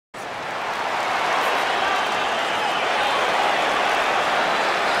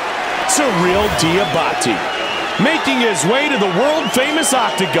Cyrille Diabate, making his way to the world-famous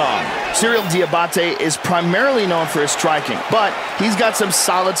octagon. Cyrille Diabate is primarily known for his striking, but he's got some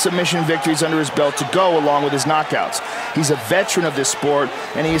solid submission victories under his belt to go along with his knockouts. He's a veteran of this sport,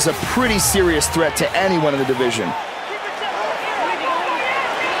 and he's a pretty serious threat to anyone in the division.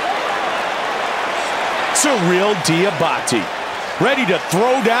 Cyrille Diabate, ready to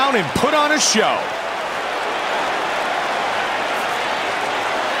throw down and put on a show.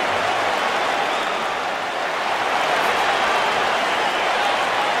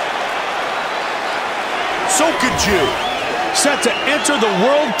 Sokoudjou, set to enter the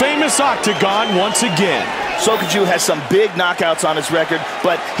world-famous octagon once again. Sokoudjou has some big knockouts on his record,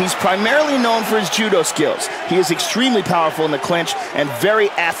 but he's primarily known for his judo skills. He is extremely powerful in the clinch and very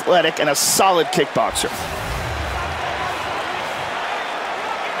athletic and a solid kickboxer.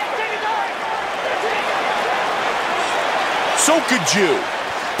 Sokoudjou,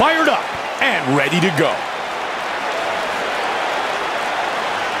 fired up and ready to go.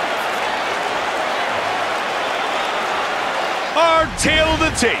 Our Tale of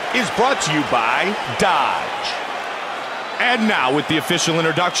the Tape is brought to you by Dodge. And now, with the official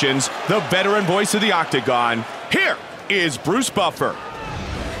introductions, the veteran voice of the Octagon, here is Bruce Buffer.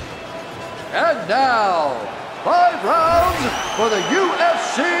 And now, 5 rounds for the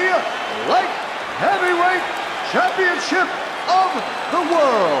UFC Light Heavyweight Championship of the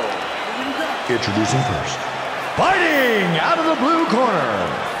World. Introducing first. Fighting out of the blue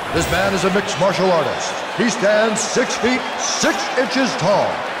corner. This man is a mixed martial artist. He stands 6 feet 6 inches tall,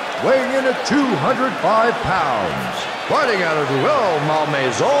 weighing in at 205 pounds. Fighting out of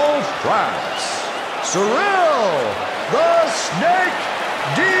Malmaison, France, Cyrille the Snake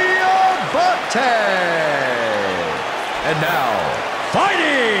Diabate. And now,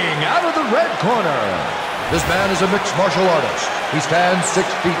 fighting out of the red corner. This man is a mixed martial artist. He stands 6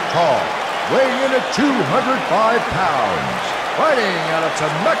 feet tall, weighing in at 205 pounds. Fighting out of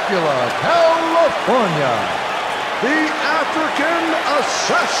Temecula, California, the African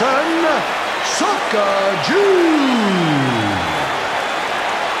assassin, Sokoudjou.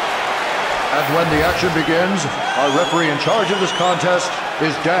 And when the action begins, our referee in charge of this contest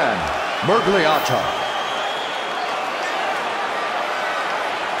is Dan Mergliata.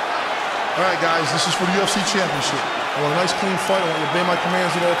 All right, guys, this is for the UFC Championship. I want a nice, clean fight. I want you to obey my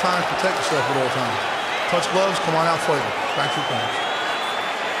commands at all times, protect yourself at all times. Touch gloves, come on out fighting. Thanks for coming.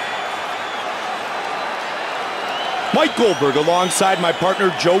 Mike Goldberg alongside my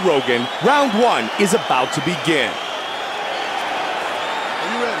partner Joe Rogan. Round 1 is about to begin. Are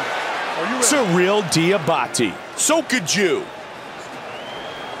you ready? Are you ready? Cyrille Diabate, Sokoudjou.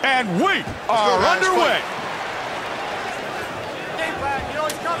 And we are underway. Game plan, you know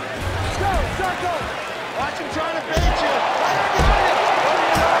he's coming. Let's go, Soko. Watch him trying to bait you.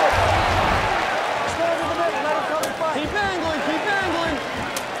 Keep angling, keep angling.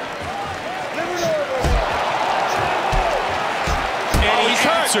 And he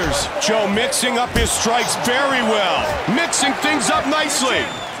answers. Joe mixing up his strikes very well. Mixing things up nicely.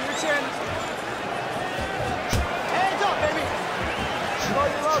 Hands up, baby. Show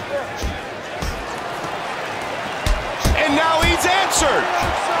your love there. And now he's answered.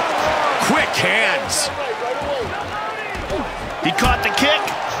 Quick hands. He caught the kick.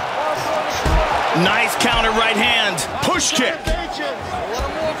 Nice counter right hand. Push kick.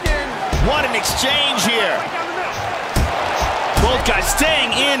 What an exchange here. Both guys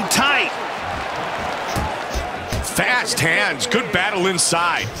staying in tight. Fast hands. Good battle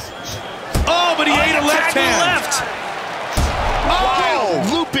inside. Oh, but he ate a left hand. Oh,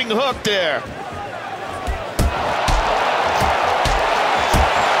 looping hook there.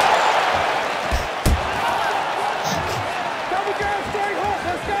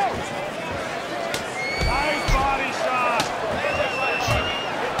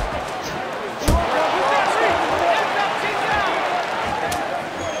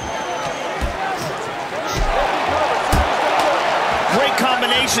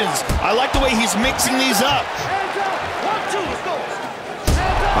 Combinations. I like the way he's mixing these up.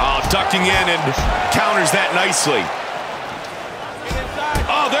 Oh, ducking in and counters that nicely.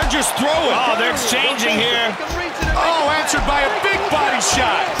 Oh, they're just throwing. Oh, they're exchanging here. Oh, answered by a big body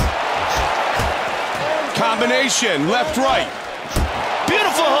shot. Combination, left, right.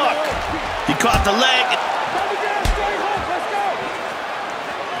 Beautiful hook. He caught the leg.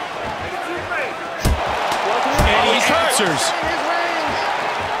 And he answers.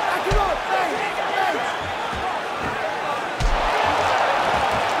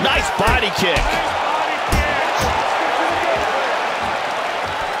 Nice body kick.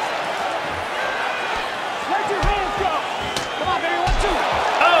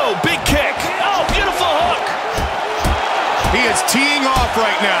 Oh, big is teeing off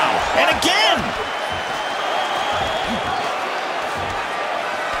right now. And again.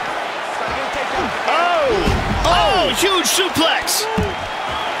 Oh, huge suplex.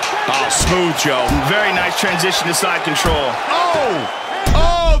 Oh, smooth, Joe. Very nice transition to side control.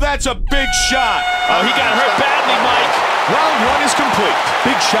 Oh, that's a big shot. Oh, he got hurt badly, Mike. Round one is complete.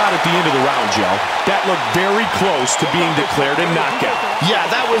 Big shot at the end of the round, Joe. That looked very close to being declared a knockout. Yeah,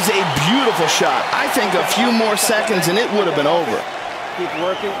 that was a beautiful shot. I think a few more seconds and it would have been over. Keep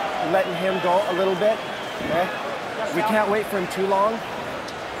working, letting him go a little bit. Okay? We can't wait for him too long.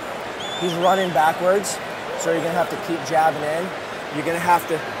 He's running backwards, so you're going to have to keep jabbing in. You're going to have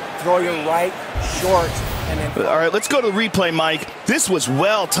to throw your right short. And then all right, let's go to the replay, Mike. This was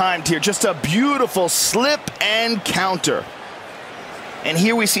well timed here. Just a beautiful slip and counter. And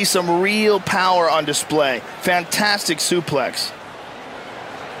here we see some real power on display. Fantastic suplex.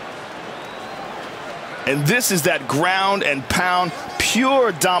 And this is that ground and pound,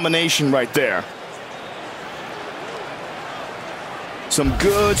 pure domination right there. Some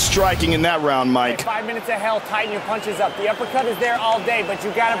good striking in that round, Mike. Okay, 5 minutes of hell, tighten your punches up. The uppercut is there all day, but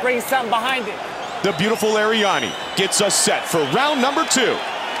you got to bring something behind it. The beautiful Ariani gets us set for round number 2. Are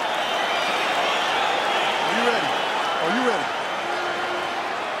you ready? Are you ready?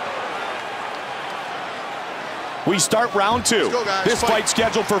 We start round 2. Go, guys. This fight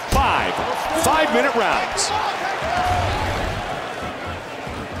scheduled for 5 5-minute rounds.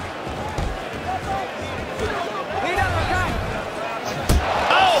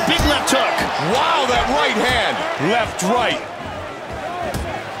 Oh, big left hook. Wow, that right hand. Left, right.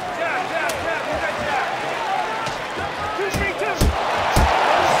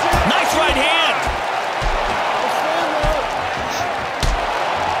 Nice right hand.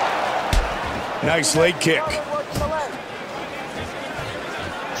 Nice leg kick.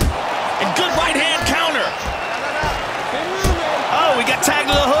 And good right hand counter. Oh, we got tagged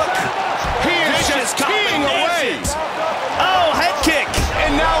to the hook. He is just teeing away. Oh, head kick.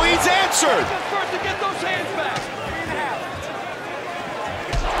 And now he's answered.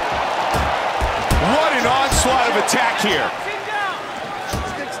 What an onslaught of attack here.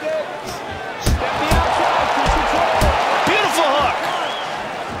 Beautiful hook.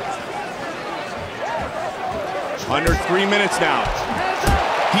 Under 3 minutes now.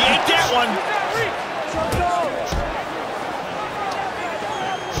 He ate that one.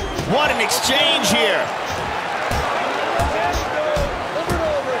 What an exchange here.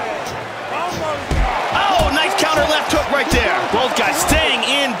 Oh, nice counter left hook right there. Both guys staying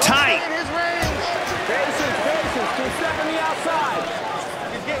in tight.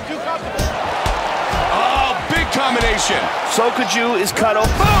 Oh, big combination. Sokoudjou is cut off.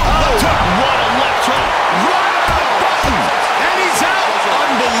 Oh, what a left hook. Right on the button. And he's out.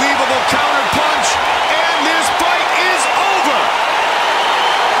 Unbelievable counter punch. And this fight is over.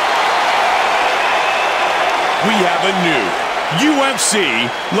 We have a new UFC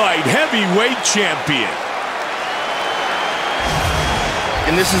light heavyweight champion.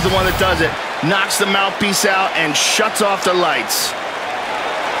 And this is the one that does it. Knocks the mouthpiece out and shuts off the lights.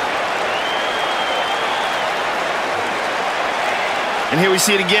 And here we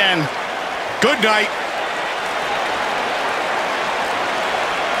see it again. Good night.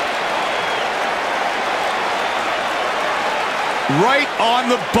 Right on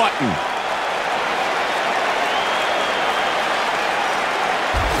the button.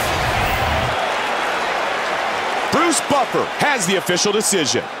 Bruce Buffer has the official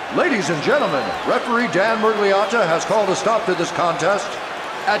decision. Ladies and gentlemen, referee Dan Murgliata has called a stop to this contest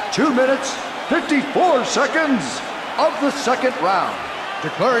at 2 minutes, 54 seconds of the second round,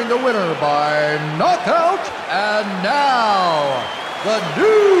 declaring the winner by knockout, and now the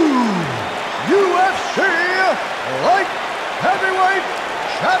new UFC light heavyweight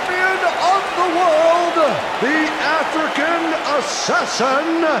champion of the world, the African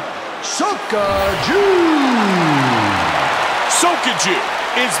assassin, Sokoudjou. Sokoudjou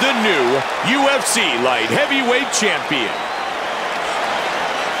is the new UFC light heavyweight champion.